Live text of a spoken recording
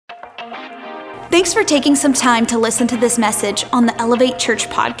Thanks for taking some time to listen to this message on the Elevate Church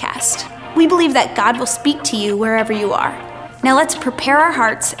podcast. We believe that God will speak to you wherever you are. Now let's prepare our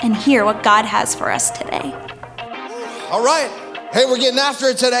hearts and hear what God has for us today. All right. Hey, we're getting after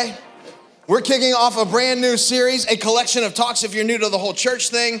it today. We're kicking off a brand new series, a collection of talks. If you're new to the whole church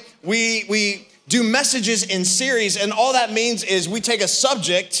thing, we do messages in series, and all that means is we take a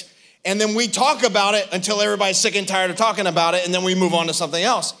subject and then we talk about it until everybody's sick and tired of talking about it, and then we move on to something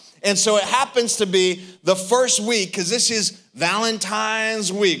else. And so it happens to be the first week, because this is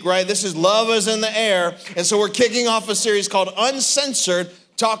Valentine's week, right? This is love is in the air. And so we're kicking off a series called Uncensored,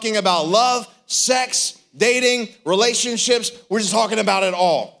 talking about love, sex, dating, relationships. We're just talking about it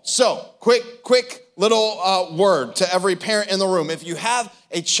all. So quick little word to every parent in the room. If you have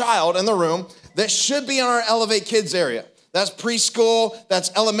a child in the room that should be in our Elevate Kids area, that's preschool,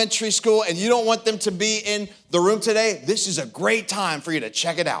 that's elementary school, and you don't want them to be in the room today, this is a great time for you to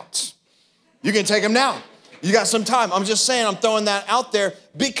check it out. You can take them now. You got some time. I'm just saying, I'm throwing that out there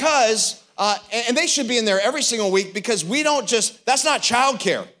because, and they should be in there every single week, because we don't just, that's not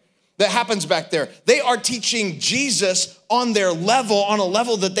childcare that happens back there. They are teaching Jesus on their level, on a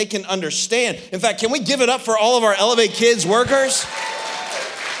level that they can understand. In fact, can we give it up for all of our Elevate Kids workers?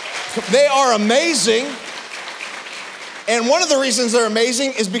 They are amazing. And one of the reasons they're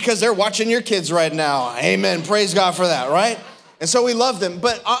amazing is because they're watching your kids right now. Amen. Praise God for that, right? And so we love them.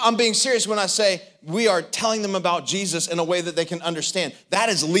 But I'm being serious when I say we are telling them about Jesus in a way that they can understand. That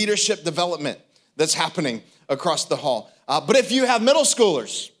is leadership development that's happening across the hall. But if you have middle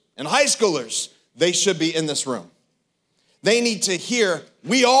schoolers and high schoolers, they should be in this room. They need to hear,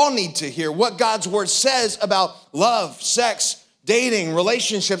 we all need to hear what God's word says about love, sex, dating,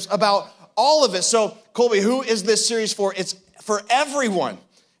 relationships, about all of it. So, Colby, who is this series for? It's for everyone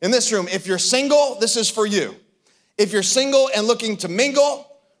in this room. If you're single, this is for you. If you're single and looking to mingle,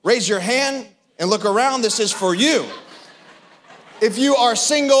 raise your hand and look around. This is for you. If you are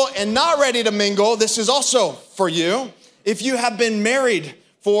single and not ready to mingle, this is also for you. If you have been married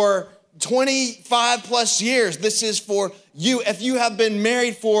for 25 plus years, this is for you. If you have been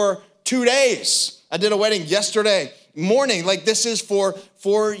married for 2 days, I did a wedding yesterday morning, like this is for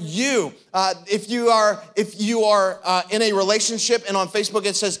you. If you are in a relationship and on Facebook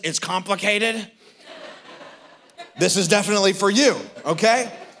it says it's complicated, this is definitely for you, okay?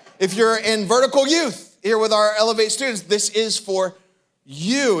 If you're in vertical youth here with our Elevate students, this is for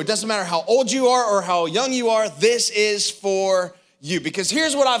you. It doesn't matter how old you are or how young you are, this is for you. Because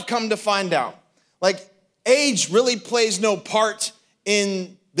here's what I've come to find out. Like, age really plays no part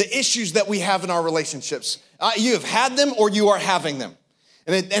in the issues that we have in our relationships. You have had them or you are having them.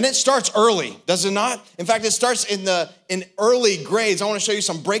 And it starts early, does it not? In fact, it starts in early grades. I want to show you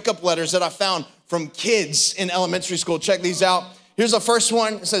some breakup letters that I found from kids in elementary school. Check these out. Here's the first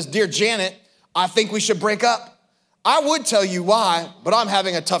one. It says, "Dear Janet, I think we should break up. I would tell you why, but I'm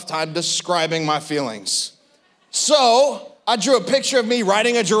having a tough time describing my feelings. So I drew a picture of me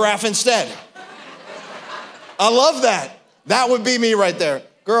riding a giraffe instead." I love that. That would be me right there.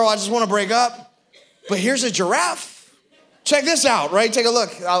 "Girl, I just want to break up, but here's a giraffe. Check this out," right? Take a look.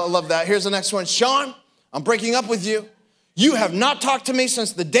 I love that. Here's the next one. "Sean, I'm breaking up with you. You have not talked to me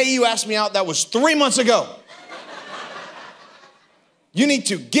since the day you asked me out. That was 3 months ago. You need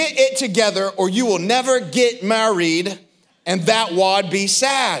to get it together or you will never get married, and that would be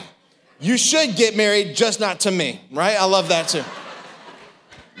sad. You should get married, just not to me," right? I love that too.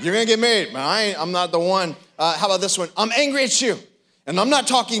 You're gonna get married, man. I'm not the one. How about this one? "I'm angry at you, and I'm not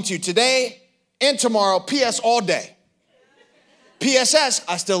talking to you today and tomorrow. P.S. all day. P.S.S.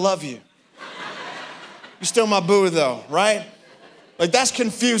 I still love you. You're still my boo though, right?" Like, that's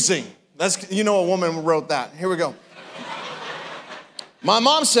confusing. You know a woman wrote that. Here we go. "My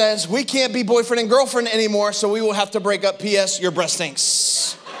mom says we can't be boyfriend and girlfriend anymore, so we will have to break up. P.S. your breath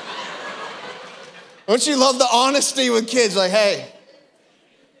stinks." Don't you love the honesty with kids? Like, hey,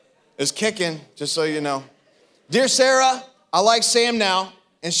 it's kicking, just so you know. "Dear Sarah, I like Sam now,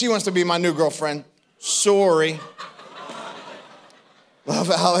 and she wants to be my new girlfriend. Sorry."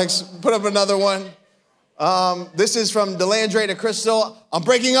 Love Alex. Put up another one. This is from Delandre to Crystal. "I'm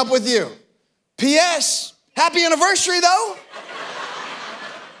breaking up with you. P.S. happy anniversary, though.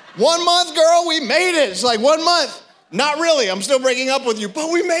 1 month, girl, we made it." It's like, 1 month. "Not really, I'm still breaking up with you, but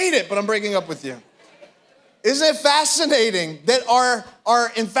we made it, but I'm breaking up with you." Isn't it fascinating that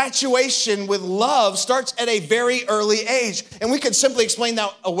our infatuation with love starts at a very early age? And we could simply explain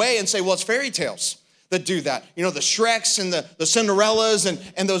that away and say, well, it's fairy tales that do that. You know, the Shreks and the Cinderellas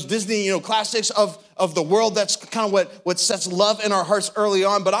and those Disney, classics of the world. That's kind of what sets love in our hearts early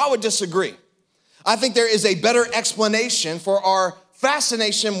on. But I would disagree. I think there is a better explanation for our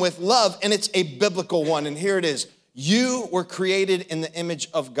fascination with love, and it's a biblical one. And here it is. You were created in the image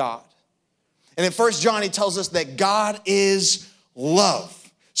of God. And in 1 John, he tells us that God is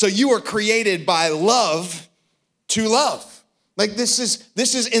love. So you were created by love to love. Like this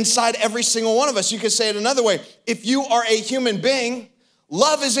is inside every single one of us. You could say it another way. If you are a human being,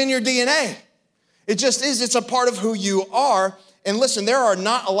 love is in your DNA. It just is. It's a part of who you are. And listen, there are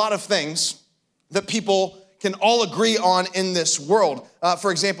not a lot of things that people can all agree on in this world.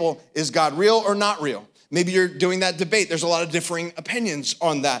 For example, is God real or not real? Maybe you're doing that debate. There's a lot of differing opinions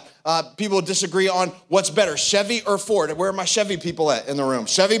on that. People disagree on what's better, Chevy or Ford. Where are my Chevy people at in the room?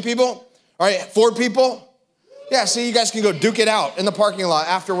 Chevy people? All right, Ford people? Yeah, see, you guys can go duke it out in the parking lot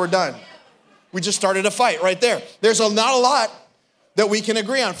after we're done. We just started a fight right there. There's not a lot that we can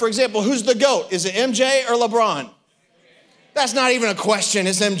agree on. For example, who's the GOAT? Is it MJ or LeBron? That's not even a question.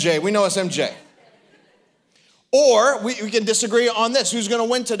 It's MJ. We know it's MJ. Or we can disagree on this. Who's going to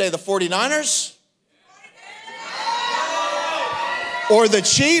win today, the 49ers? Or the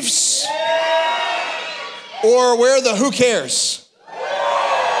Chiefs? Or where the who cares?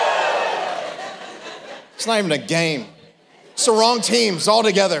 It's not even a game. It's the wrong teams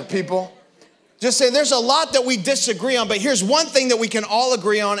altogether, people. Just say there's a lot that we disagree on, but here's one thing that we can all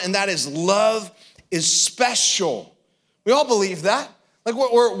agree on, and that is love is special. We all believe that. Like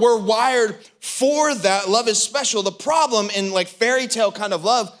we're wired for that. Love is special. The problem in like fairy tale kind of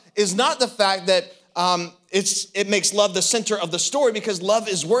love is not the fact that it makes love the center of the story, because love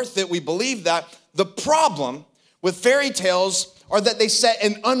is worth it. We believe that. The problem with fairy tales are that they set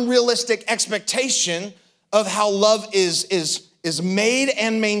an unrealistic expectation of how love is made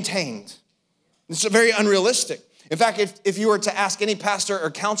and maintained. It's very unrealistic. In fact, if you were to ask any pastor or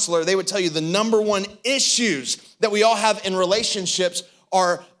counselor, they would tell you the number one issues that we all have in relationships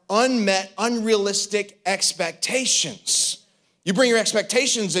are unmet, unrealistic expectations. You bring your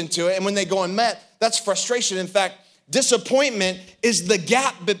expectations into it, and when they go unmet, that's frustration. In fact, disappointment is the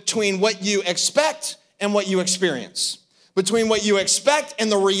gap between what you expect and what you experience, between what you expect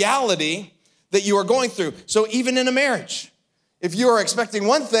and the reality that you are going through. So even in a marriage, if you are expecting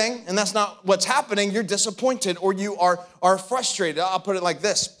one thing and that's not what's happening, you're disappointed or you are frustrated. I'll put it like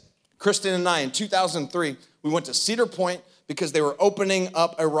this. Kristen and I, in 2003, we went to Cedar Point because they were opening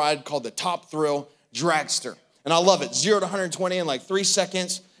up a ride called the Top Thrill Dragster. And I love it. 0 to 120 in like 3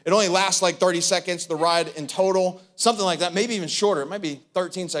 seconds. It only lasts like 30 seconds, the ride in total, something like that, maybe even shorter. It might be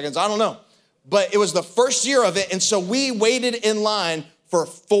 13 seconds. I don't know. But it was the first year of it. And so we waited in line for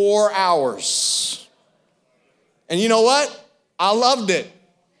 4 hours. And you know what? I loved it.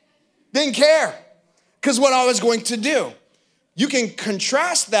 Didn't care. Because what I was going to do. You can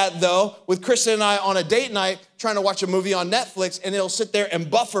contrast that, though, with Kristen and I on a date night trying to watch a movie on Netflix, and it'll sit there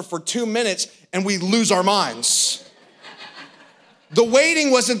and buffer for 2 minutes, and we lose our minds. The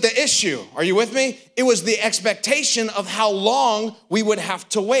waiting wasn't the issue. Are you with me? It was the expectation of how long we would have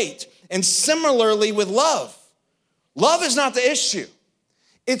to wait. And similarly with love. Love is not the issue.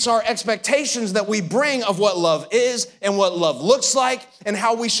 It's our expectations that we bring of what love is and what love looks like and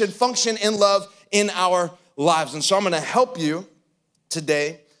how we should function in love in our lives. And so I'm going to help you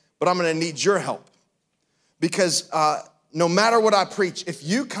today, but I'm going to need your help. Because no matter what I preach, if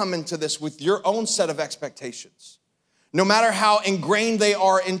you come into this with your own set of expectations, no matter how ingrained they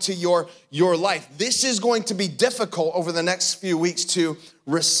are into your life, this is going to be difficult over the next few weeks to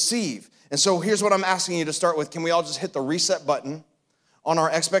receive. And so here's what I'm asking you to start with. Can we all just hit the reset button on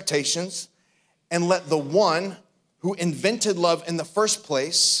our expectations and let the one who invented love in the first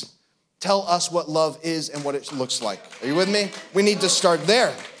place tell us what love is and what it looks like? Are you with me? We need to start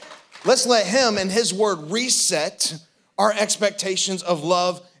there. Let's let him and his word reset our expectations of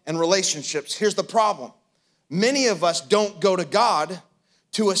love and relationships. Here's the problem. Many of us don't go to God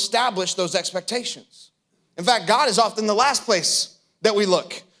to establish those expectations. In fact, God is often the last place that we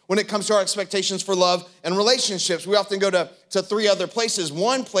look when it comes to our expectations for love and relationships. We often go to 3 other places.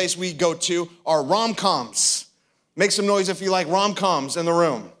 One place we go to are rom-coms. Make some noise if you like rom-coms in the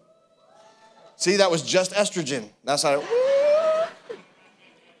room. See, that was just estrogen. That's how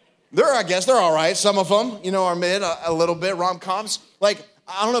I guess they're all right. Some of them, are mid a little bit, rom-coms. Like,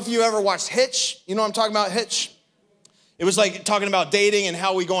 I don't know if you ever watched Hitch. You know what I'm talking about, Hitch? It was like talking about dating and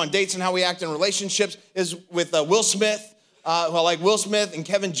how we go on dates and how we act in relationships is with Will Smith. Will Smith and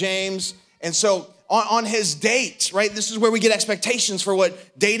Kevin James. And so on his date, right, this is where we get expectations for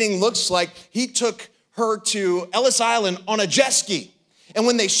what dating looks like. He took her to Ellis Island on a jet ski. And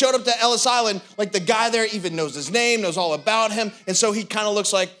when they showed up to Ellis Island, like the guy there even knows his name, knows all about him. And so he kind of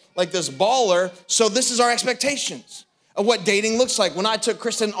looks like this baller. So this is our expectations of what dating looks like. When I took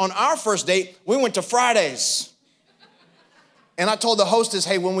Kristen on our first date, we went to Fridays. And I told the hostess,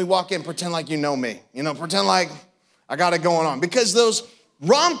 hey, when we walk in, pretend like you know me. Pretend like I got it going on. Because those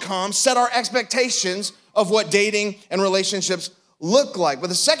rom-coms set our expectations of what dating and relationships look like. But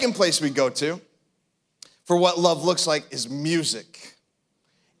the second place we go to for what love looks like is music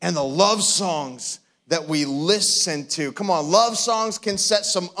and the love songs that we listen to. Come on, love songs can set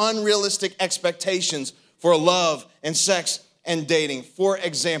some unrealistic expectations for love and sex and dating. For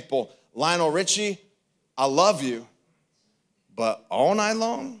example, Lionel Richie, I love you, but all night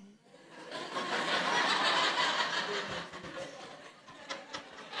long?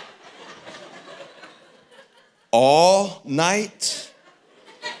 All night?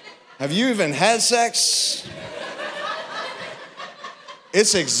 Have you even had sex?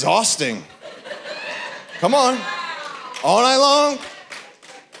 It's exhausting. Come on. All night long,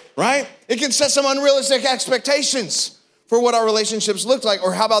 right? It can set some unrealistic expectations for what our relationships look like.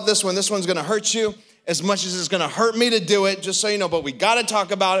 Or how about this one? This one's gonna hurt you as much as it's gonna hurt me to do it, just so you know, but we gotta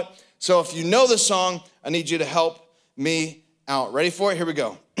talk about it. So if you know the song, I need you to help me out. Ready for it? Here we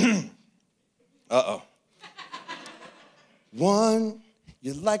go. Uh-oh. One,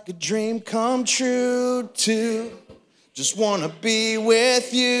 you're like a dream come true. Two, just wanna be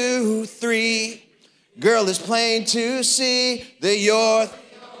with you. Three, girl, it's plain to see that you're the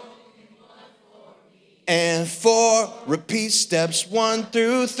only one for me. And four, repeat steps 1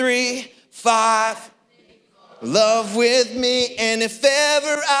 through 3. 5, love with me. And if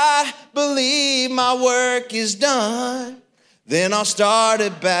ever I believe my work is done, then I'll start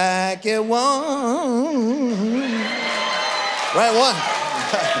it back at 1. Right, 1.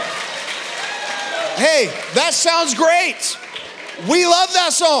 Hey, that sounds great. We love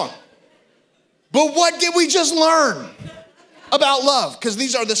that song. But what did we just learn about love? Because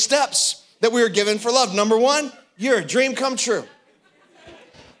these are the steps that we are given for love. Number 1, you're a dream come true.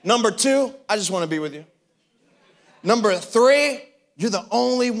 Number 2, I just want to be with you. Number 3, you're the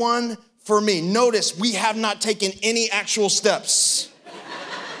only one for me. Notice we have not taken any actual steps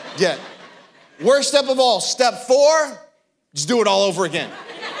yet. Worst step of all, step 4, just do it all over again.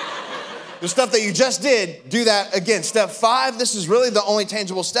 The stuff that you just did, do that again. Step 5, this is really the only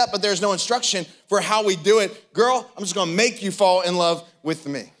tangible step, but there's no instruction for how we do it. Girl, I'm just gonna make you fall in love with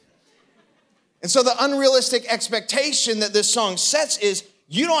me. And so the unrealistic expectation that this song sets is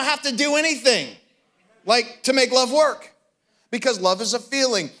you don't have to do anything like to make love work, because love is a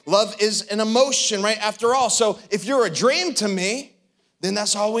feeling. Love is an emotion, right? After all. So if you're a dream to me, then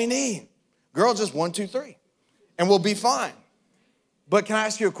that's all we need. Girl, just 1, 2, 3, and we'll be fine. But can I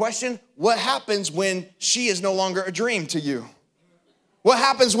ask you a question? What happens when she is no longer a dream to you? What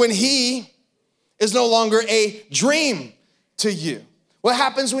happens when he is no longer a dream to you? What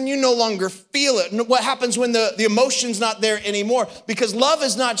happens when you no longer feel it? What happens when the emotion's not there anymore? Because love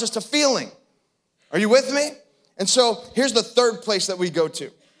is not just a feeling. Are you with me? And so here's the third place that we go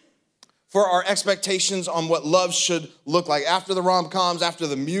to for our expectations on what love should look like. After the rom-coms, after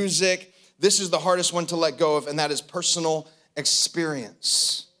the music, this is the hardest one to let go of, and that is personal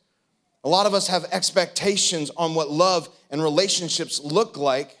experience. A lot of us have expectations on what love and relationships look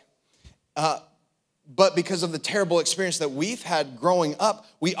like, but because of the terrible experience that we've had growing up,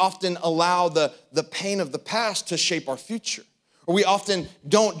 we often allow the pain of the past to shape our future. Or we often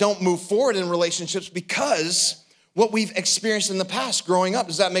don't move forward in relationships because what we've experienced in the past growing up.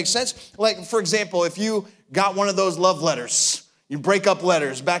 Does that make sense? Like, for example, if you got one of those love letters, you break up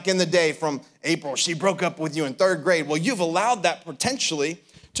letters back in the day from April, she broke up with you in 3rd grade. Well, you've allowed that potentially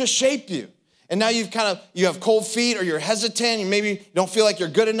to shape you. And now you have cold feet, or you're hesitant, you maybe don't feel like you're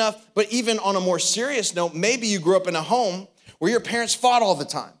good enough. But even on a more serious note, maybe you grew up in a home where your parents fought all the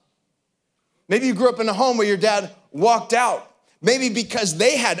time. Maybe you grew up in a home where your dad walked out. Maybe because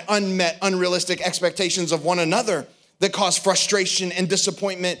they had unmet, unrealistic expectations of one another that caused frustration and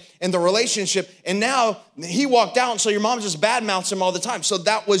disappointment in the relationship. And now he walked out, and so your mom just badmouths him all the time. So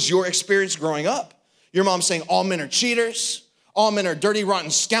that was your experience growing up. Your mom saying all men are cheaters. All men are dirty,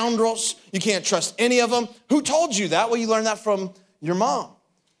 rotten scoundrels. You can't trust any of them. Who told you that? Well, you learned that from your mom.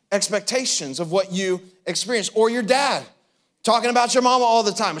 Expectations of what you experienced. Or your dad talking about your mama all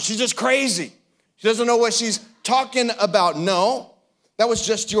the time. She's just crazy. She doesn't know what she's talking about. No, that was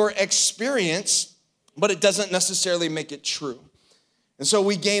just your experience, but it doesn't necessarily make it true. And so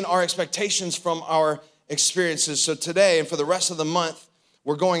we gain our expectations from our experiences. So today and for the rest of the month,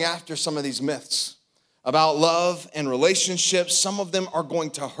 we're going after some of these myths about love and relationships. Some of them are going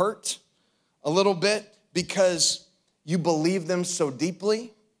to hurt a little bit because you believe them so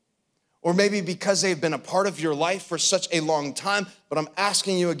deeply, or maybe because they've been a part of your life for such a long time. But I'm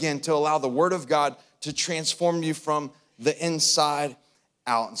asking you again to allow the Word of God to transform you from the inside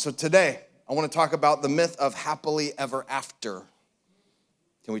out. And so today, I want to talk about the myth of happily ever after.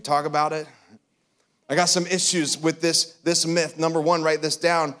 Can we talk about it? I got some issues with this myth. Number one, write this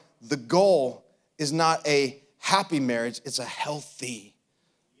down. The goal is not a happy marriage, it's a healthy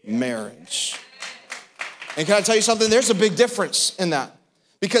marriage. And can I tell you something? There's a big difference in that.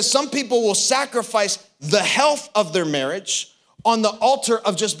 Because some people will sacrifice the health of their marriage on the altar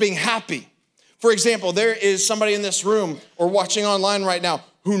of just being happy. For example, there is somebody in this room or watching online right now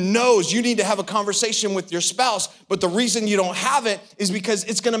who knows you need to have a conversation with your spouse, but the reason you don't have it is because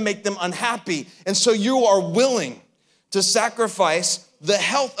it's gonna make them unhappy. And so you are willing to sacrifice the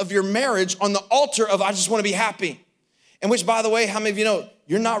health of your marriage on the altar of, I just wanna be happy. And which, by the way, how many of you know,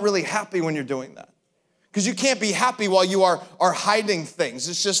 you're not really happy when you're doing that? Because you can't be happy while you are hiding things.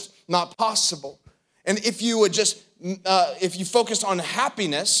 It's just not possible. And if you would just, if you focus on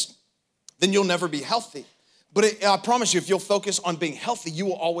happiness, then you'll never be healthy. But I promise you, if you'll focus on being healthy, you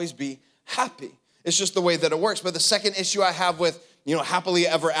will always be happy. It's just the way that it works. But the second issue I have with, happily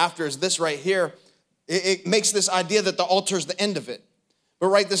ever after is this right here. It makes this idea that the altar is the end of it. But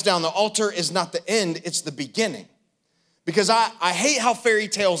write this down. The altar is not the end, it's the beginning. Because I hate how fairy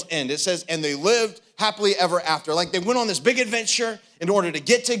tales end. It says, and they lived happily ever after. Like they went on this big adventure in order to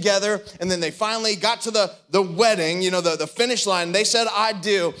get together, and then they finally got to the wedding, the finish line. They said, I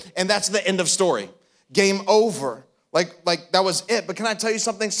do, and that's the end of story. Game over. Like that was it. But can I tell you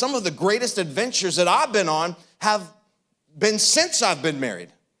something? Some of the greatest adventures that I've been on have been since I've been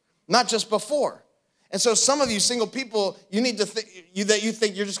married, not just before. And so some of you single people, you need to think that you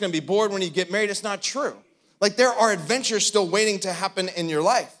think you're just gonna be bored when you get married. It's not true. Like there are adventures still waiting to happen in your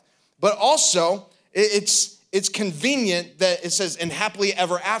life. But also, it's convenient that it says, and happily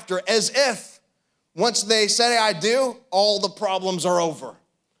ever after, as if once they say I do, all the problems are over.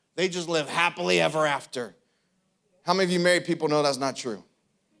 They just live happily ever after. How many of you married people know that's not true?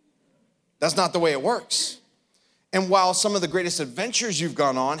 That's not the way it works. And while some of the greatest adventures you've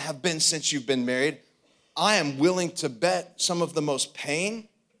gone on have been since you've been married, I am willing to bet some of the most pain,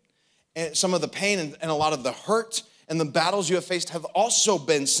 and some of the pain and a lot of the hurt and the battles you have faced have also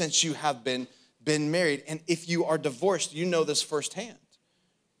been since you have been married. And if you are divorced, you know this firsthand.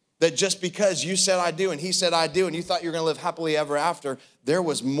 That just because you said I do and he said I do and you thought you were gonna live happily ever after, there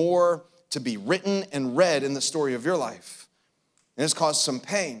was more to be written and read in the story of your life. And it's caused some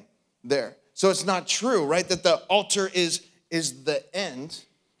pain there. So it's not true, right? That the altar is the end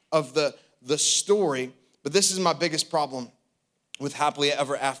of the story. But this is my biggest problem with happily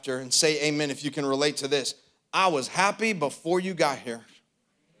ever after. And say amen if you can relate to this. I was happy before you got here.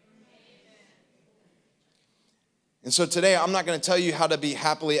 And so today, I'm not going to tell you how to be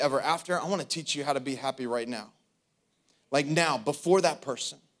happily ever after. I want to teach you how to be happy right now. Like now, before that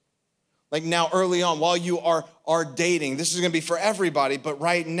person. Like now, early on, while you are dating. This is going to be for everybody, but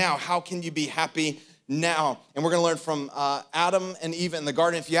right now, how can you be happy now? And we're going to learn from Adam and Eve in the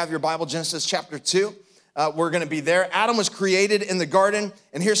garden. If you have your Bible, Genesis chapter 2, we're going to be there. Adam was created in the garden,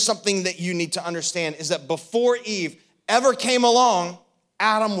 and here's something that you need to understand, is that before Eve ever came along,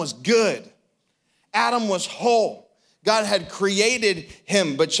 Adam was good. Adam was whole. God had created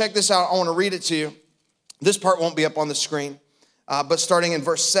him, but check this out. I want to read it to you. This part won't be up on the screen, but starting in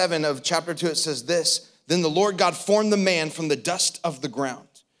verse 7 of chapter 2, it says this, Then the Lord God formed the man from the dust of the ground,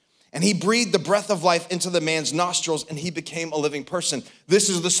 and he breathed the breath of life into the man's nostrils, and he became a living person. This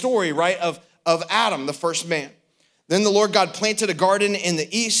is the story, right, of Adam, the first man. Then the Lord God planted a garden in the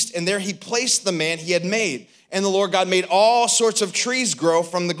east, and there he placed the man he had made. And the Lord God made all sorts of trees grow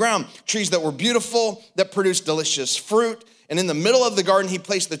from the ground, trees that were beautiful, that produced delicious fruit. And in the middle of the garden, he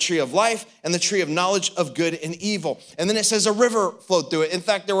placed the tree of life and the tree of knowledge of good and evil. And then it says a river flowed through it. In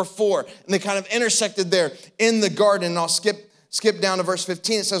fact, there were 4, and they kind of intersected there in the garden. And I'll skip down to verse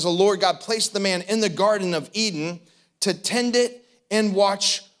 15. It says, the Lord God placed the man in the Garden of Eden to tend it and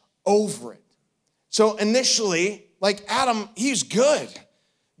watch over it. So initially, like Adam, he's good.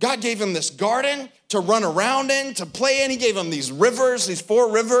 God gave him this garden to run around in, to play in. He gave him these rivers, these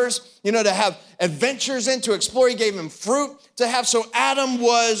 4 rivers, to have adventures in, to explore. He gave him fruit to have. So Adam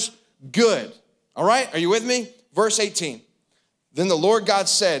was good. All right, are you with me? Verse 18. Then the Lord God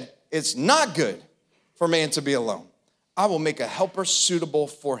said, it's not good for man to be alone. I will make a helper suitable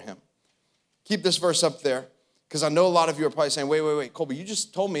for him. Keep this verse up there, because I know a lot of you are probably saying, wait, Colby, you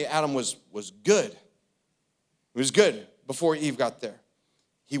just told me Adam was good. He was good before Eve got there.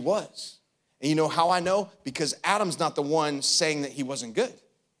 He was. And you know how I know? Because Adam's not the one saying that he wasn't good.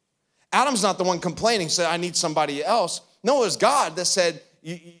 Adam's not the one complaining, said, I need somebody else. No, it was God that said,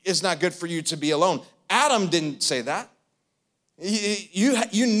 it's not good for you to be alone. Adam didn't say that.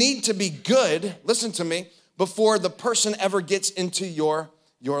 You need to be good, listen to me, before the person ever gets into your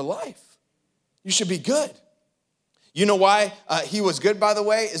life. You should be good. You know why he was good, by the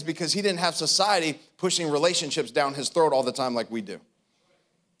way, is because he didn't have society pushing relationships down his throat all the time like we do.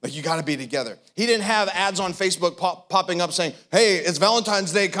 Like, you got to be together. He didn't have ads on Facebook popping up saying, hey, it's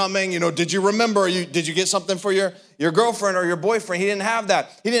Valentine's Day coming. You know, did you remember? Did you get something for your girlfriend or your boyfriend? He didn't have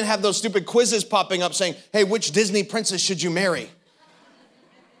that. He didn't have those stupid quizzes popping up saying, hey, which Disney princess should you marry?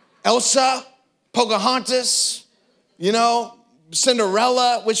 Elsa? Pocahontas? You know,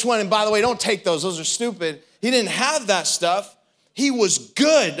 Cinderella? Which one? And by the way, don't take those. Those are stupid. He didn't have that stuff. He was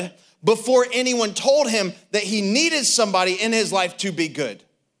good before anyone told him that he needed somebody in his life to be good.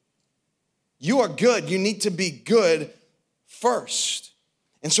 You are good. You need to be good first.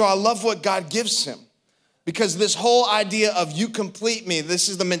 And so I love what God gives him, because this whole idea of you complete me, this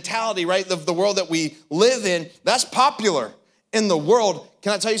is the mentality, right, of the world that we live in. That's popular in the world.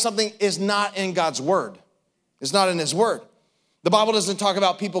 Can I tell you something? Is not in God's word. It's not in his word. The Bible doesn't talk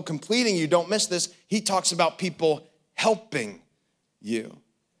about people completing you. Don't miss this. He talks about people helping you.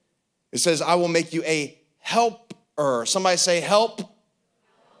 It says, I will make you a helper. Somebody say help.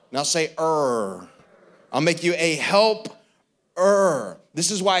 Now say I'll make you a helper. This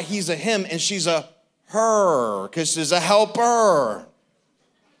is why he's a him and she's a her, because she's a helper.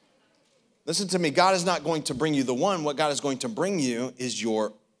 Listen to me. God is not going to bring you the one. What God is going to bring you is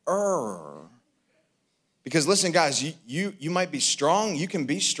your Because listen, guys, you might be strong. You can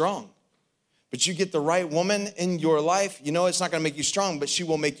be strong. But you get the right woman in your life, you know it's not going to make you strong, but she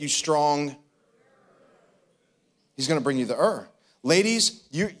will make you strong. He's going to bring you the Ladies,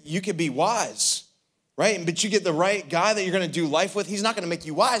 you could be wise, right? But you get the right guy that you're going to do life with. He's not going to make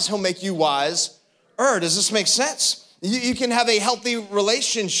you wise. He'll make you wise. Does this make sense? You can have a healthy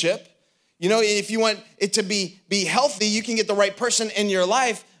relationship. You know, if you want it to be healthy, you can get the right person in your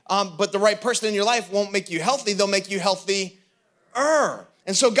life. But the right person in your life won't make you healthy. They'll make you healthier.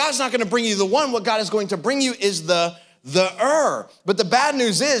 And so God's not going to bring you the one. What God is going to bring you is the But the bad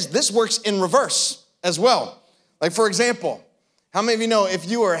news is this works in reverse as well. Like, for example, how many of you know if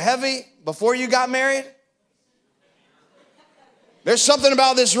you were heavy before you got married? There's something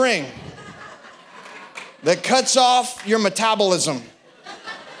about this ring that cuts off your metabolism.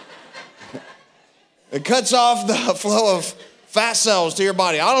 It cuts off the flow of fat cells to your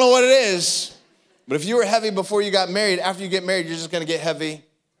body. I don't know what it is, but if you were heavy before you got married, after you get married, you're just going to get heavy.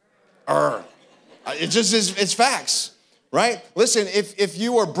 It just is, it's facts, right? Listen, if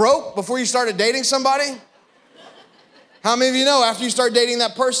you were broke before you started dating somebody, how many of you know after you start dating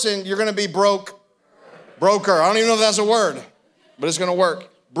that person, you're going to be broker? I don't even know if that's a word, but it's going to work.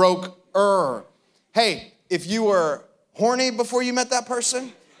 Broker. Hey, if you were horny before you met that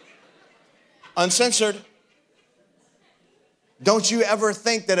person, uncensored, don't you ever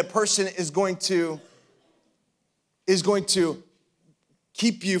think that a person is going to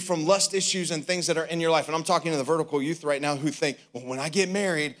keep you from lust issues and things that are in your life. And I'm talking to the vertical youth right now who think, well, when I get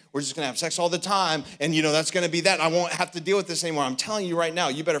married, we're just going to have sex all the time. And, you know, that's going to be that. I won't have to deal with this anymore. I'm telling you right now,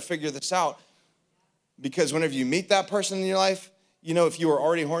 you better figure this out. Because whenever you meet that person in your life, you know, if you were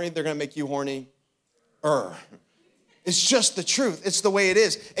already horny, they're going to make you horny. It's just the truth. It's the way it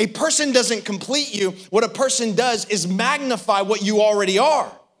is. A person doesn't complete you. What a person does is magnify what you already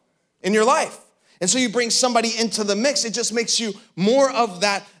are in your life. And so you bring somebody into the mix, it just makes you more of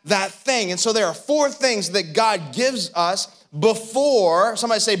that thing. And so there are 4 things that God gives us before,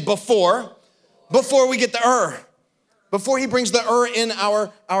 somebody say before we get the before he brings the in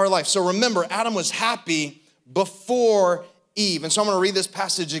our life. So remember, Adam was happy before Eve. And so I'm going to read this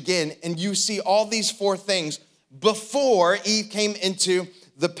passage again, and you see all these 4 things before Eve came into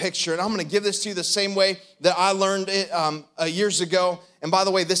the picture. And I'm going to give this to you the same way that I learned it years ago. And by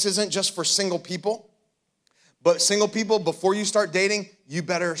the way, this isn't just for single people, but single people, before you start dating, you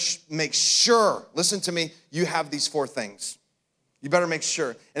better make sure, listen to me, you have these 4 things. You better make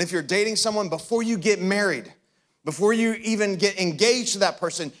sure. And if you're dating someone, before you get married, before you even get engaged to that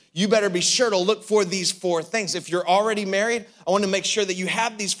person, you better be sure to look for these 4 things. If you're already married, I want to make sure that you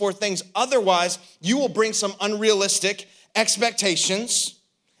have these 4 things. Otherwise, you will bring some unrealistic expectations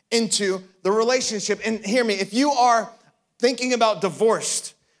into the relationship. And hear me, if you are thinking about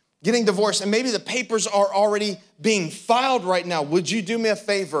getting divorced, and maybe the papers are already being filed right now, would you do me a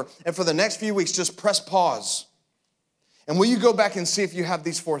favor and for the next few weeks, just press pause? And will you go back and see if you have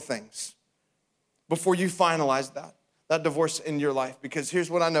these 4 things before you finalize that divorce in your life? Because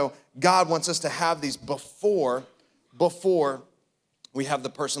here's what I know. God wants us to have these before we have the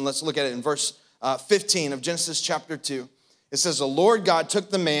person. Let's look at it in verse 15 of Genesis chapter 2. It says, the Lord God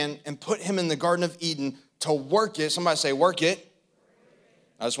took the man and put him in the Garden of Eden to work it. Somebody say, work it.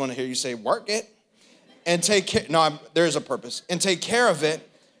 I just want to hear you say, work it. And take care. No, there is a purpose. And take care of it.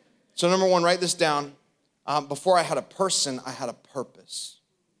 So number one, write this down. Before I had a person, I had a purpose.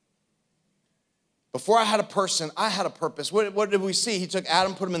 Before I had a person, I had a purpose. What did we see? He took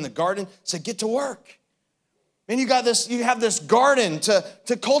Adam, put him in the garden, said, get to work. Man, you have this garden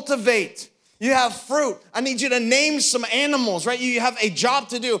to cultivate. You have fruit. I need you to name some animals, right? You have a job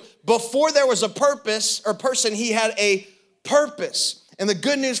to do. Before there was a purpose or person, he had a purpose. And the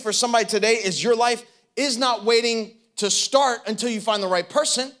good news for somebody today is your life is not waiting to start until you find the right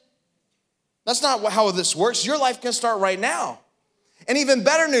person. That's not how this works. Your life can start right now. And even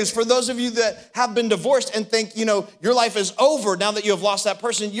better news for those of you that have been divorced and think, your life is over now that you have lost that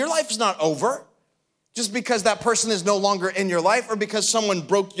person. Your life is not over. Just because that person is no longer in your life or because someone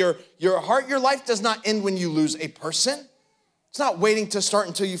broke your heart, your life does not end when you lose a person. It's not waiting to start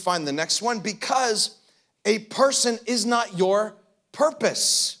until you find the next one because a person is not your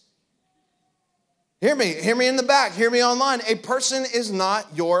purpose. Hear me in the back, hear me online. A person is not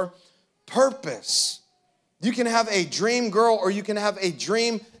your purpose. You can have a dream girl or you can have a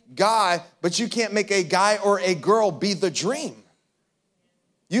dream guy, but you can't make a guy or a girl be the dream.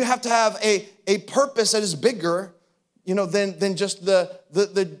 You have to have a purpose that is bigger, than just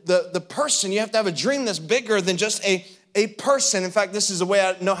the person. You have to have a dream that's bigger than just a person. In fact, this is the way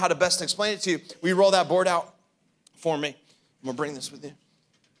I know how to best explain it to you. Will you roll that board out for me? I'm gonna bring this with you.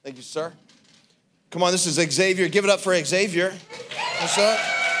 Thank you, sir. Come on, this is Xavier. Give it up for Xavier. What's up?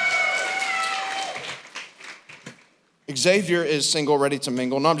 Xavier is single, ready to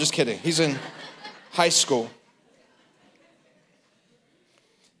mingle. No, I'm just kidding. He's in high school.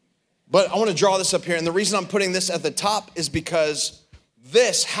 But I want to draw this up here. And the reason I'm putting this at the top is because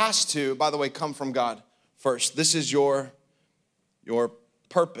this has to, by the way, come from God first. This is your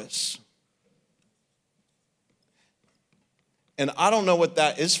purpose. And I don't know what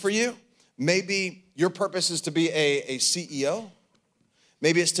that is for you. Maybe your purpose is to be a CEO.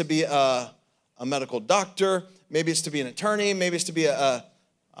 Maybe it's to be a medical doctor. Maybe it's to be an attorney. Maybe it's to be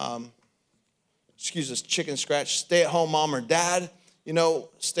chicken scratch, stay-at-home mom or dad.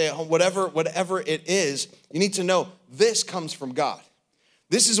 Stay at home, whatever it is. You need to know this comes from God.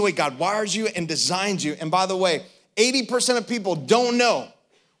 This is the way God wires you and designs you. And by the way, 80% of people don't know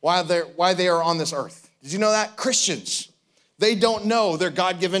why they are on this earth. Did you know that? Christians. They don't know their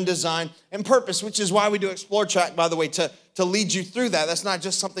God-given design and purpose, which is why we do Explore Track, by the way, to lead you through that. That's not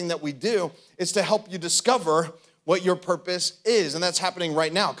just something that we do. It's to help you discover what your purpose is. And that's happening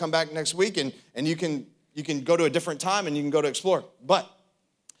right now. Come back next week and you can go to a different time and you can go to Explore. But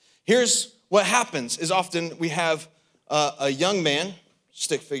here's what happens is often we have a young man,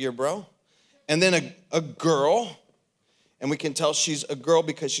 stick figure bro, and then a girl, and we can tell she's a girl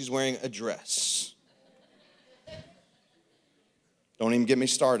because she's wearing a dress. Don't even get me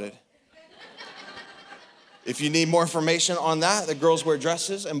started. If you need more information on that, the girls wear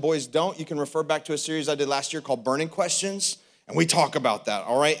dresses and boys don't, you can refer back to a series I did last year called Burning Questions, and we talk about that,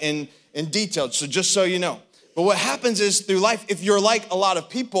 all right, in detail, so just so you know. But what happens is through life, if you're like a lot of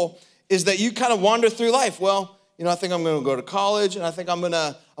people, is that you kind of wander through life. Well, I think I'm gonna go to college, and I think I'm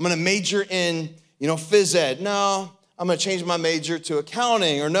gonna major in, phys ed. No, I'm gonna change my major to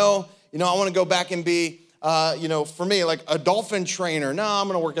accounting, or no, I wanna go back and be, for me, like a dolphin trainer. No, I'm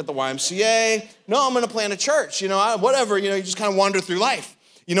gonna work at the YMCA. No, I'm gonna plant a church, whatever, you just kind of wander through life,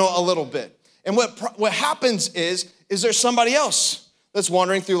 a little bit. And what happens is there's somebody else that's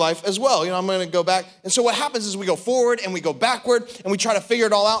wandering through life as well. I'm gonna go back. And so what happens is we go forward and we go backward and we try to figure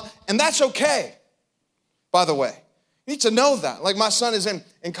it all out. And that's okay, by the way. You need to know that. Like my son is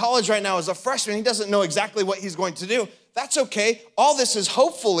in college right now as a freshman. He doesn't know exactly what he's going to do. That's okay. All this is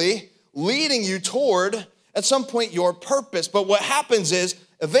hopefully leading you toward, at some point, your purpose. But what happens is,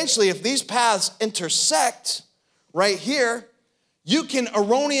 eventually, if these paths intersect right here, you can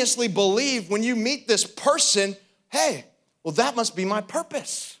erroneously believe when you meet this person, hey, well, that must be my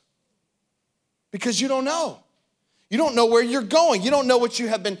purpose. Because you don't know. You don't know where you're going. You don't know what you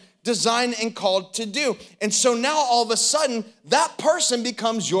have been designed and called to do. And so now, all of a sudden, that person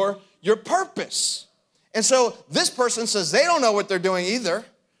becomes your purpose. And so this person says they don't know what they're doing either.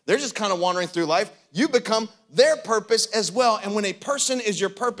 They're just kind of wandering through life. You become their purpose as well. And when a person is your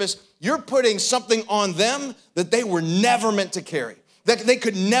purpose, you're putting something on them that they were never meant to carry, that they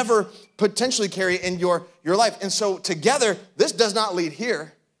could never potentially carry in your life. And so together, this does not lead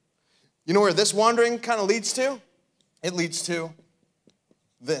here. You know where this wandering kind of leads to? It leads to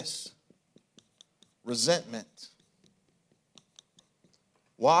this: resentment.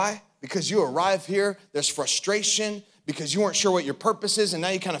 Why? Because you arrive here, there's frustration because you weren't sure what your purpose is, and now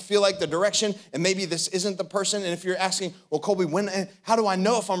you kind of feel like the direction, and maybe this isn't the person. And if you're asking, well, Colby, how do I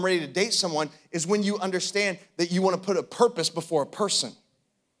know if I'm ready to date someone? Is when you understand that you want to put a purpose before a person.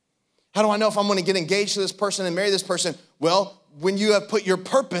 How do I know if I'm going to get engaged to this person and marry this person? Well, when you have put your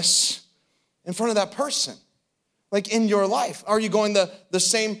purpose in front of that person, like in your life. Are you going the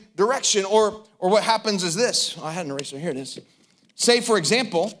same direction? Or what happens is this. Oh, I had an eraser. Here it is. Say, for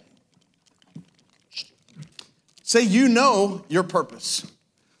example, say you know your purpose.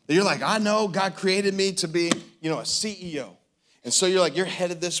 That you're like, I know God created me to be, a CEO. And so you're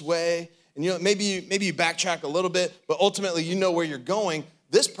headed this way. And maybe you backtrack a little bit, but ultimately you know where you're going.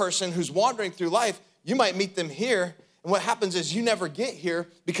 This person who's wandering through life, you might meet them here. And what happens is you never get here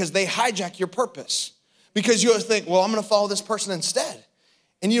because they hijack your purpose. Because you think, well, I'm going to follow this person instead.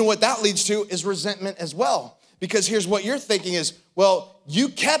 And you know what that leads to is resentment as well. Because here's what you're thinking is, well, you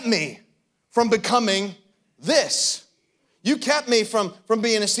kept me from becoming this. You kept me from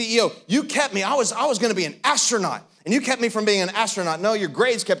being a CEO. You kept me. I was going to be an astronaut. And you kept me from being an astronaut. No, your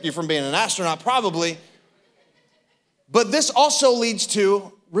grades kept you from being an astronaut, probably. But this also leads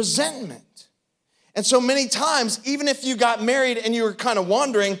to resentment. And so many times, even if you got married and you were kind of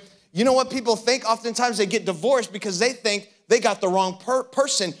wandering, you know what people think? Oftentimes they get divorced because they think they got the wrong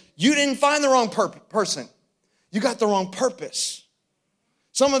person. You didn't find the wrong person. You got the wrong purpose.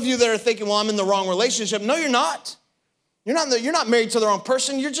 Some of you that are thinking, well, I'm in the wrong relationship. No, you're not. You're not married to the wrong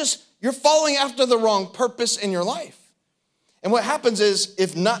person. You're following after the wrong purpose in your life. And what happens is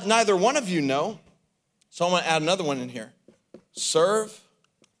if neither one of you know, so I'm going to add another one in here. Serve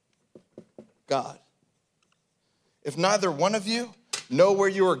God. If neither one of you know where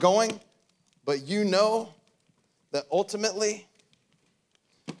you are going, but you know that ultimately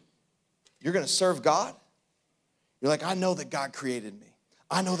you're going to serve God. You're like, I know that God created me.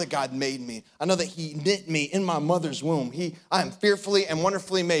 I know that God made me. I know that he knit me in my mother's womb. I am fearfully and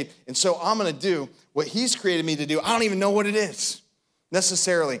wonderfully made. And so I'm going to do what he's created me to do. I don't even know what it is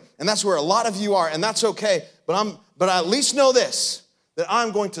necessarily. And that's where a lot of you are, and that's okay. But I at least know this, that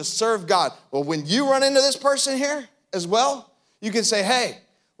I'm going to serve God. Well, when you run into this person here as well, you can say, hey,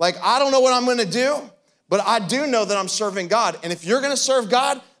 I don't know what I'm going to do, but I do know that I'm serving God. And if you're going to serve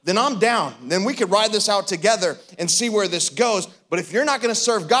God, then I'm down. Then we could ride this out together and see where this goes. But if you're not going to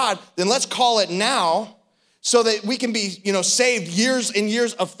serve God, then let's call it now so that we can be, saved years and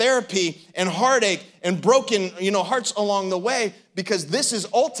years of therapy and heartache and broken, hearts along the way, because this is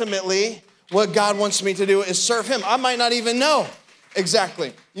ultimately what God wants me to do is serve him. I might not even know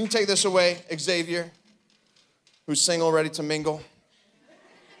exactly. You can take this away, Xavier, who's single, ready to mingle.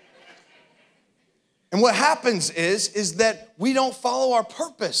 And what happens is that we don't follow our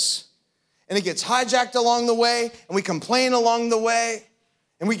purpose. And it gets hijacked along the way, and we complain along the way,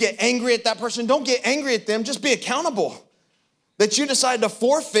 and we get angry at that person. Don't get angry at them, just be accountable. That you decide to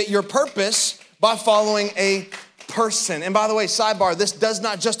forfeit your purpose by following a person. And by the way, sidebar, this does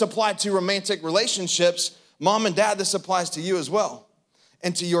not just apply to romantic relationships. Mom and dad, this applies to you as well,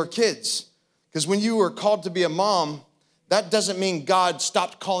 and to your kids. Because when you were called to be a mom, that doesn't mean God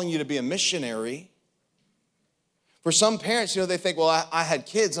stopped calling you to be a missionary. For some parents, they think, well, I had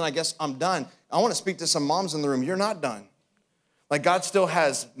kids and I guess I'm done. I want to speak to some moms in the room. You're not done. God still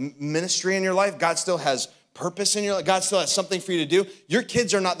has ministry in your life. God still has purpose in your life. God still has something for you to do. Your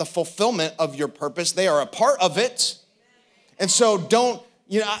kids are not the fulfillment of your purpose. They are a part of it. And so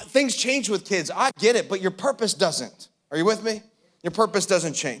things change with kids. I get it, but your purpose doesn't. Are you with me? Your purpose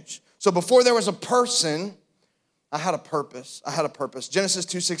doesn't change. So before there was a person, I had a purpose. Genesis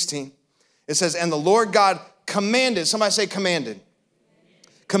 2:16. It says, and the Lord God commanded, somebody say commanded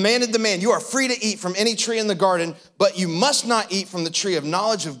the man, you are free to eat from any tree in the garden, but you must not eat from the tree of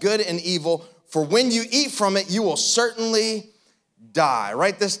knowledge of good and evil, for when you eat from it, you will certainly die.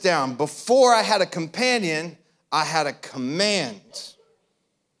 Write this down. Before I had a companion, I had a command.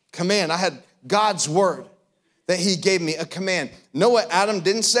 I had God's word that he gave me, a command. Know what Adam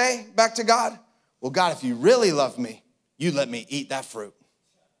didn't say back to God? Well, God, if you really love me, you let me eat that fruit.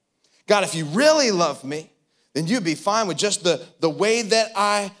 God, if you really love me, then you'd be fine with just the way that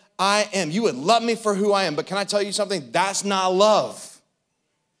I am. You would love me for who I am. But can I tell you something? That's not love.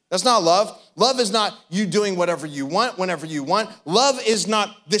 That's not love. Love is not you doing whatever you want, whenever you want. Love is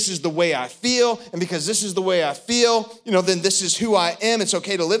not, this is the way I feel, and because this is the way I feel, then this is who I am. It's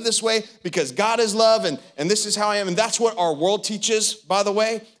okay to live this way because God is love, and this is how I am. And that's what our world teaches, by the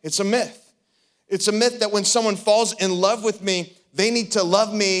way. It's a myth. It's a myth that when someone falls in love with me, they need to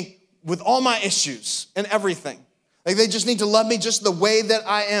love me with all my issues and everything. They just need to love me just the way that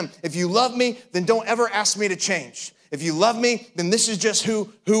I am. If you love me, then don't ever ask me to change. If you love me, then this is just who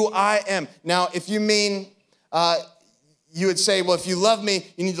I am. Now, if you mean, you would say, well, if you love me,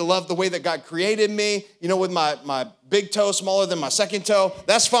 you need to love the way that God created me, with my big toe smaller than my second toe.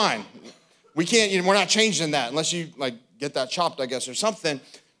 That's fine. We're not changing that unless you get that chopped, I guess, or something.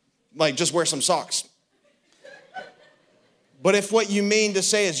 like just wear some socks. But if what you mean to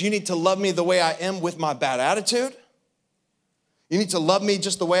say is you need to love me the way I am with my bad attitude, you need to love me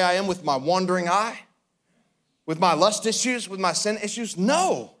just the way I am with my wandering eye, with my lust issues, with my sin issues,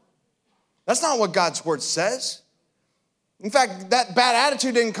 no. That's not what God's word says. In fact, that bad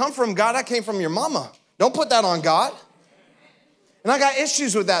attitude didn't come from God, that came from your mama. Don't put that on God. And I got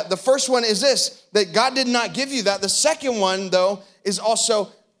issues with that. The first one is this, that God did not give you that. The second one, though, is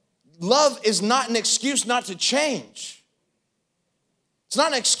also love is not an excuse not to change. It's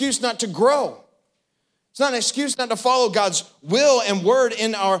not an excuse not to grow. It's not an excuse not to follow God's will and word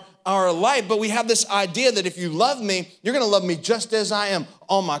in our life, but we have this idea that if you love me, you're going to love me just as I am,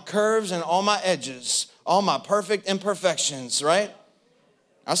 all my curves and all my edges, all my perfect imperfections, right?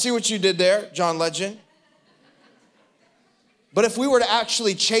 I see what you did there, John Legend. But if we were to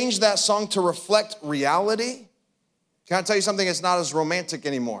actually change that song to reflect reality, can I tell you something? It's not as romantic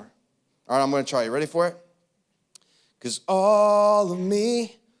anymore. All right, I'm going to try. You ready for it? Because all of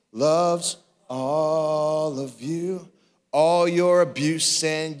me loves all of you, all your abuse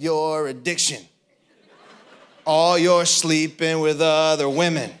and your addiction, all your sleeping with other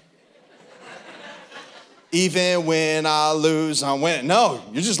women. Even when I lose, I'm winning. No,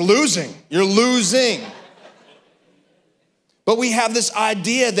 you're just losing. You're losing. But we have this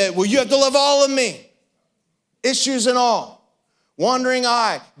idea that, well, you have to love all of me. Issues and all. Wandering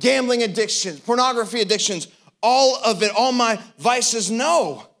eye, gambling addictions, pornography addictions, all of it, all my vices.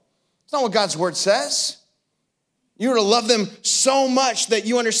 No, it's not what God's word says. You're to love them so much that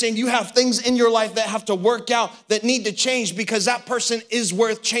you understand you have things in your life that have to work out, that need to change, because that person is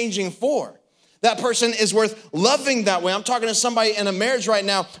worth changing for. That person is worth loving that way. I'm talking to somebody in a marriage right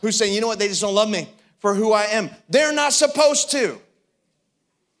now who's saying, you know what, they just don't love me for who I am. They're not supposed to.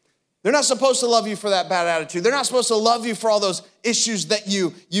 They're not supposed to love you for that bad attitude. They're not supposed to love you for all those issues that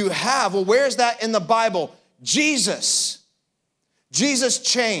you have. Well, where is that in the Bible? Jesus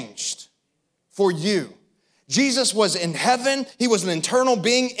changed for you. Jesus was in heaven. He was an eternal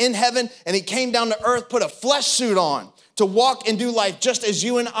being in heaven, and he came down to earth, put a flesh suit on to walk and do life just as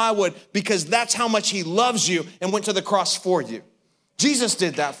you and I would, because that's how much he loves you and went to the cross for you. Jesus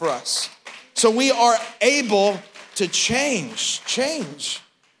did that for us. So we are able to change.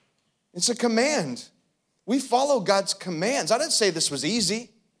 It's a command. We follow God's commands. I didn't say this was easy.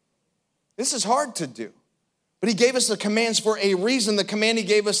 This is hard to do. But he gave us the commands for a reason. The command he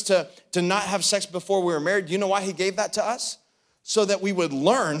gave us to not have sex before we were married. You know why he gave that to us? So that we would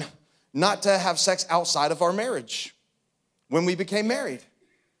learn not to have sex outside of our marriage when we became married.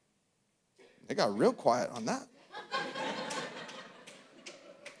 They got real quiet on that.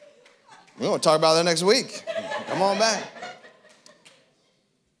 We're going to talk about that next week. Come on back.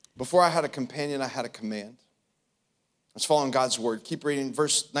 Before I had a companion, I had a command. I was following God's word. Keep reading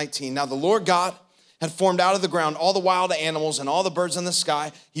verse 19. Now the Lord God had formed out of the ground all the wild animals and all the birds in the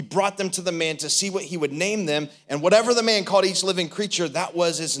sky. He brought them to the man to see what he would name them. And whatever the man called each living creature, that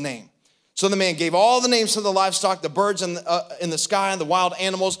was his name. So the man gave all the names to the livestock, the birds in the sky, and the wild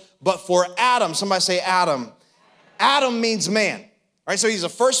animals. But for Adam, somebody say Adam. Adam means man. All right, so he's the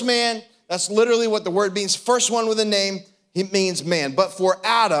first man. That's literally what the word means. First one with a name, he means man. But for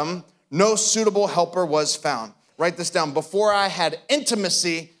Adam, no suitable helper was found. Write this down. Before I had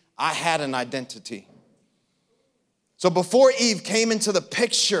intimacy, I had an identity. So before Eve came into the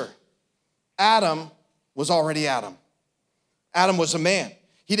picture, Adam was already Adam. Adam was a man.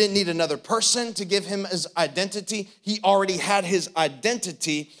 He didn't need another person to give him his identity. He already had his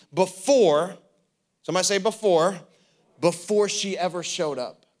identity before, somebody say before she ever showed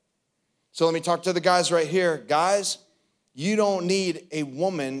up. So let me talk to the guys right here. Guys, you don't need a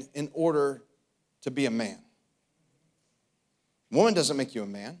woman in order to be a man. Woman doesn't make you a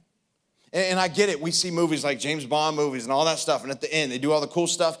man. And I get it. We see movies like James Bond movies and all that stuff. And at the end, they do all the cool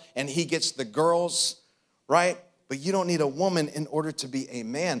stuff. And he gets the girls, right? But you don't need a woman in order to be a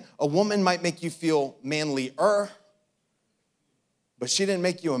man. A woman might make you feel manlier, but she didn't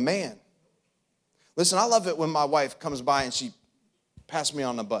make you a man. Listen, I love it when my wife comes by and she pats me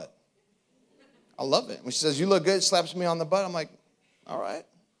on the butt. I love it. When she says, you look good, slaps me on the butt, I'm like, all right.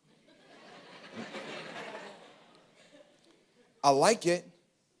 I like it,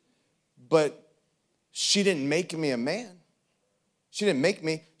 but she didn't make me a man. She didn't make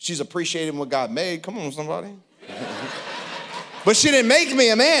me. She's appreciating what God made. Come on, somebody. But she didn't make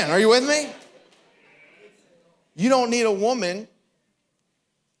me a man. Are you with me? You don't need a woman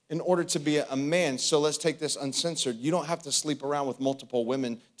in order to be a man. So let's take this uncensored. You don't have to sleep around with multiple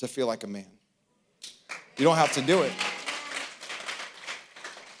women to feel like a man. You don't have to do it.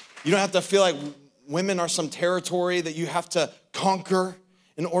 You don't have to feel like women are some territory that you have to conquer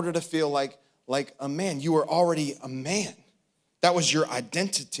in order to feel like a man. You were already a man. That was your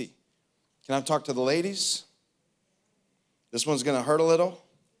identity. Can I talk to the ladies? This one's going to hurt a little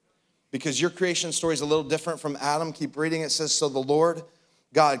because your creation story is a little different from Adam. Keep reading. It says, so the Lord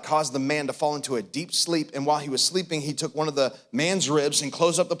God caused the man to fall into a deep sleep, and while he was sleeping, he took one of the man's ribs and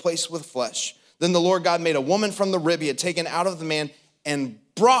closed up the place with flesh. Then the Lord God made a woman from the rib he had taken out of the man and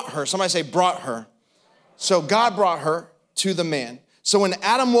brought her. Somebody say brought her. So God brought her to the man. So when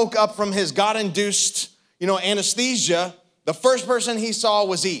Adam woke up from his God-induced, anesthesia, the first person he saw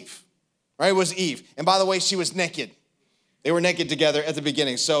was Eve, right? It was Eve. And by the way, she was naked. They were naked together at the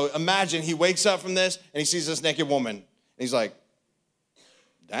beginning. So imagine he wakes up from this and he sees this naked woman. And he's like,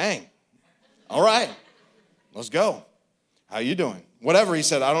 dang, all right, let's go. How you doing? Whatever he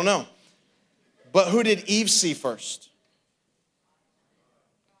said, I don't know. But who did Eve see first?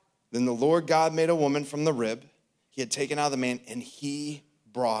 Then the Lord God made a woman from the rib he had taken out of the man, and he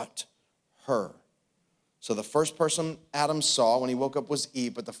brought her. So the first person Adam saw when he woke up was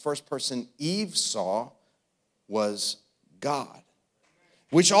Eve, but the first person Eve saw was God,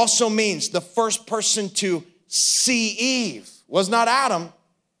 which also means the first person to see Eve was not Adam,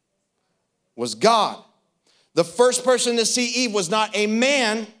 was God. The first person to see Eve was not a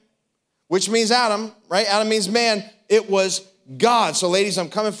man, which means Adam, right? Adam means man. It was God. So ladies, I'm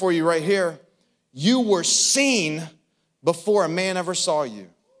coming for you right here. You were seen before a man ever saw you.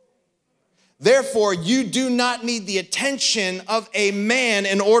 Therefore, you do not need the attention of a man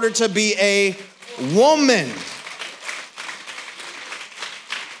in order to be a woman.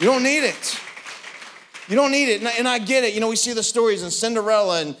 You don't need it. You don't need it. And I get it. We see the stories in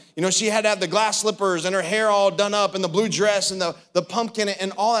Cinderella, and, she had to have the glass slippers and her hair all done up and the blue dress and the pumpkin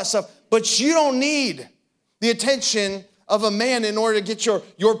and all that stuff. But you don't need the attention of a man in order to get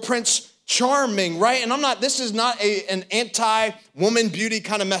your Prince Charming, right? And this is not an anti-woman beauty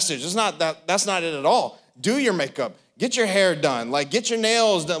kind of message. It's not that. That's not it at all. Do your makeup. Get your hair done. Get your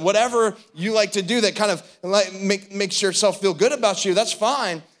nails done. Whatever you like to do that kind of makes yourself feel good about you, that's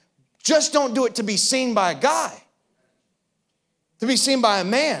fine. Just don't do it to be seen by a guy, to be seen by a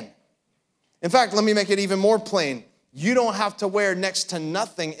man. In fact, let me make it even more plain. You don't have to wear next to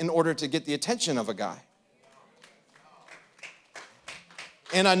nothing in order to get the attention of a guy.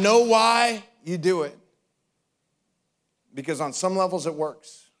 And I know why you do it. Because on some levels it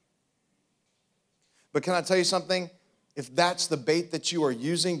works. But can I tell you something? If that's the bait that you are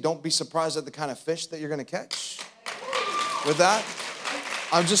using, don't be surprised at the kind of fish that you're going to catch with that.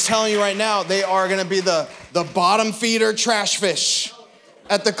 I'm just telling you right now, they are going to be the bottom feeder trash fish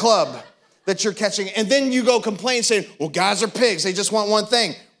at the club that you're catching. And then you go complain saying, well, guys are pigs. They just want one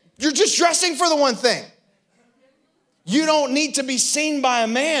thing. You're just dressing for the one thing. You don't need to be seen by a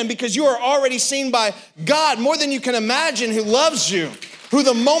man because you are already seen by God more than you can imagine, who loves you, who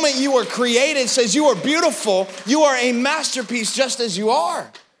the moment you were created says you are beautiful. You are a masterpiece just as you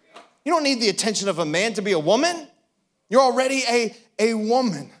are. You don't need the attention of a man to be a woman. You're already a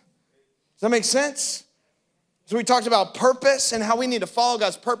woman. Does that make sense? So we talked about purpose and how we need to follow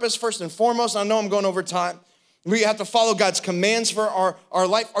God's purpose first and foremost. I know I'm going over time. We have to follow God's commands for our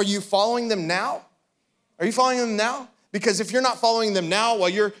life. Are you following them now? Are you following them now? Because if you're not following them now while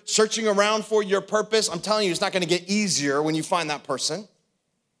you're searching around for your purpose, I'm telling you, it's not going to get easier when you find that person.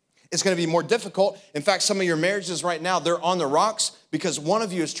 It's going to be more difficult. In fact, some of your marriages right now, they're on the rocks because one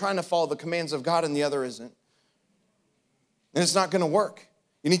of you is trying to follow the commands of God and the other isn't. And it's not going to work.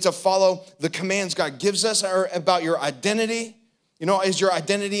 You need to follow the commands God gives us about your identity. Is your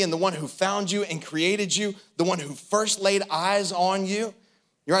identity in the one who found you and created you, the one who first laid eyes on you?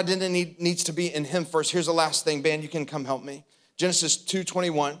 Your identity needs to be in him first. Here's the last thing. Band, you can come help me. Genesis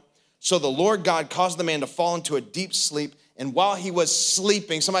 2:21. So the Lord God caused the man to fall into a deep sleep, and while he was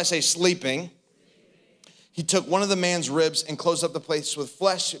sleeping, somebody say sleeping, he took one of the man's ribs and closed up the place with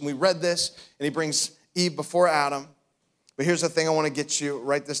flesh. And we read this, and he brings Eve before Adam. But here's the thing I want to get you,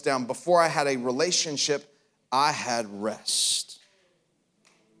 write this down. Before I had a relationship, I had rest.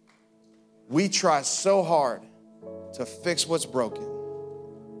 We try so hard to fix what's broken.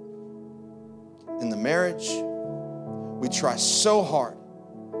 In the marriage, we try so hard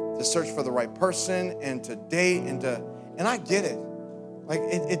to search for the right person and to date and I get it.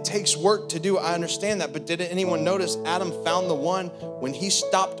 It takes work to do. I understand that. But did anyone notice Adam found the one when he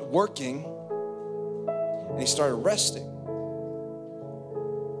stopped working and he started resting?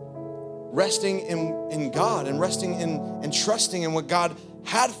 Resting in God and resting and trusting in what God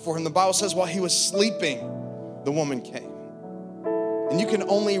had for him. The Bible says while he was sleeping, the woman came. And you can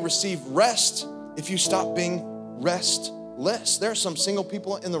only receive rest if you stop being restless. There are some single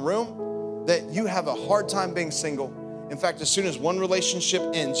people in the room that you have a hard time being single. In fact, as soon as one relationship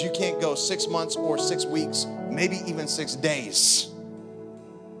ends, you can't go 6 months or 6 weeks, maybe even 6 days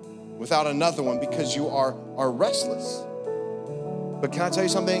without another one because you are restless. But can I tell you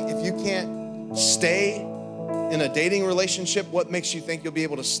something? If you can't stay in a dating relationship, what makes you think you'll be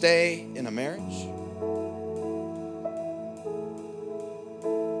able to stay in a marriage?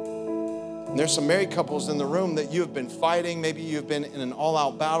 And there's some married couples in the room that you have been fighting. Maybe you've been in an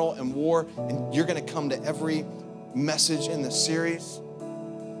all-out battle and war, and you're going to come to every message in the series.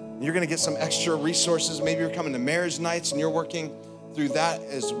 You're going to get some extra resources. Maybe you're coming to marriage nights and you're working through that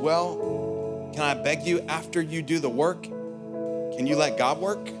as well. Can I beg you, after you do the work, can you let God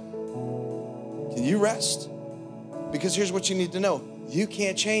work? Can you rest? Because here's what you need to know. You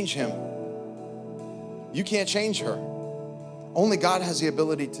can't change him. You can't change her. Only God has the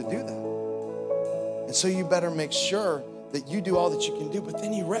ability to do that. And so you better make sure that you do all that you can do, but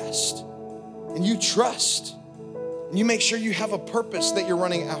then you rest and you trust. And you make sure you have a purpose that you're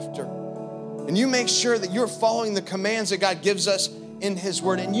running after. And you make sure that you're following the commands that God gives us in his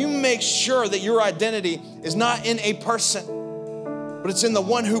word. And you make sure that your identity is not in a person, but it's in the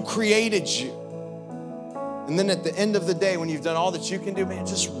one who created you. And then at the end of the day, when you've done all that you can do, man,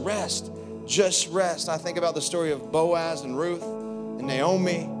 just rest. Just rest. I think about the story of Boaz and Ruth and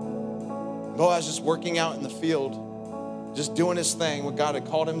Naomi. Boaz just working out in the field, just doing his thing, what God had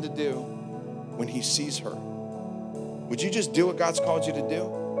called him to do when he sees her. Would you just do what God's called you to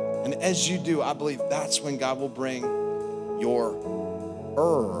do? And as you do, I believe that's when God will bring your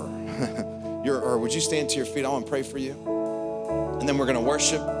Would you stand to your feet? I want to pray for you. And then we're going to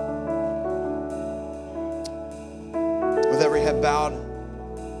worship. With every head bowed,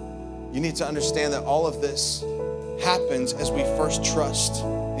 you need to understand that all of this happens as we first trust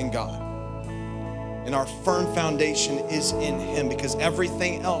in God. And our firm foundation is in him, because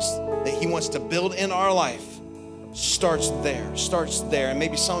everything else that he wants to build in our life starts there. And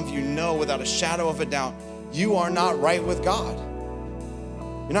maybe some of you know without a shadow of a doubt, you are not right with God.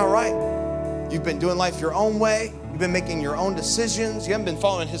 You're not right. You've been doing life your own way. You've been making your own decisions. You haven't been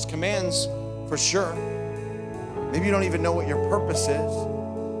following his commands for sure. Maybe you don't even know what your purpose is.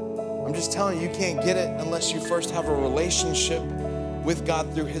 I'm just telling you, you can't get it unless you first have a relationship with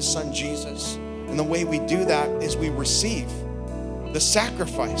God through his son, Jesus. And the way we do that is we receive the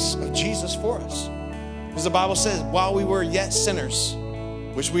sacrifice of Jesus for us. Because the Bible says, while we were yet sinners,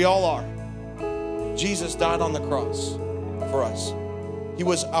 which we all are, Jesus died on the cross for us. He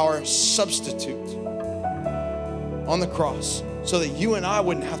was our substitute on the cross so that you and I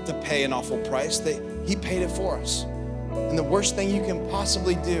wouldn't have to pay an awful price, that he paid it for us. And the worst thing you can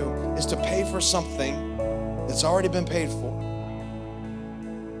possibly do is to pay for something that's already been paid for.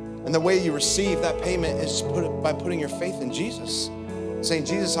 And the way you receive that payment is by putting your faith in Jesus. Saying,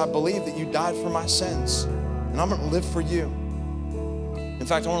 Jesus, I believe that you died for my sins, and I'm going to live for you. In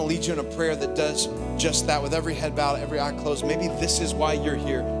fact, I want to lead you in a prayer that does just that, with every head bowed, every eye closed. Maybe this is why you're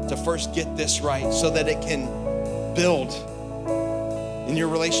here, to first get this right so that it can build, and your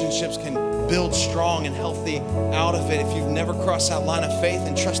relationships can build strong and healthy out of it. If you've never crossed that line of faith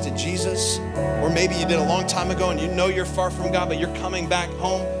and trusted Jesus, or maybe you did a long time ago and you know you're far from God, but you're coming back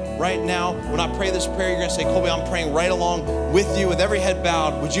home right now, when I pray this prayer, you're going to say, Colby, I'm praying right along with you. With every head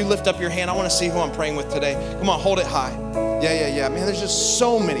bowed, would you lift up your hand? I want to see who I'm praying with today. Come on, hold it high. Yeah. Man, there's just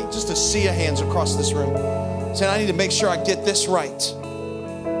so many, just a sea of hands across this room saying, I need to make sure I get this right.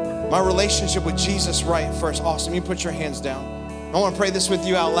 My relationship with Jesus right first. Awesome. You put your hands down. I want to pray this with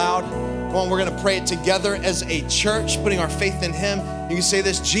you out loud. Come on, we're going to pray it together as a church, putting our faith in him. You can say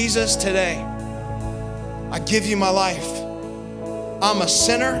this: Jesus, today, I give you my life. I'm a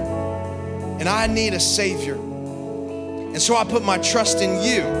sinner and I need a savior. And so I put my trust in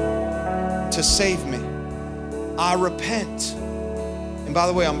you to save me. I repent. And by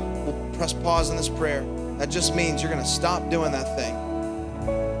the way, we'll press pause in this prayer. That just means you're going to stop doing that thing.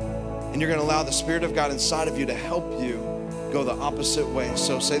 And you're going to allow the Spirit of God inside of you to help you go the opposite way.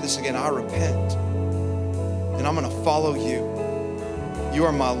 So say this again: I repent and I'm going to follow you. You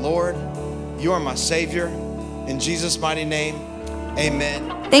are my Lord. You are my Savior. In Jesus' mighty name, amen.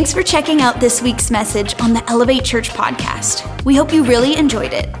 Thanks for checking out this week's message on the Elevate Church podcast. We hope you really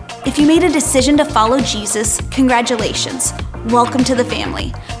enjoyed it. If you made a decision to follow Jesus, congratulations. Welcome to the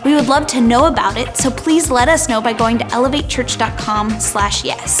family. We would love to know about it, so please let us know by going to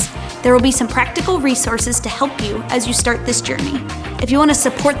elevatechurch.com/yes. There will be some practical resources to help you as you start this journey. If you want to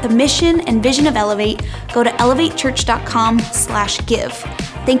support the mission and vision of Elevate, go to elevatechurch.com/give.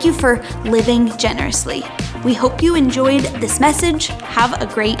 Thank you for living generously. We hope you enjoyed this message. Have a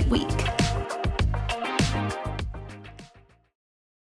great week.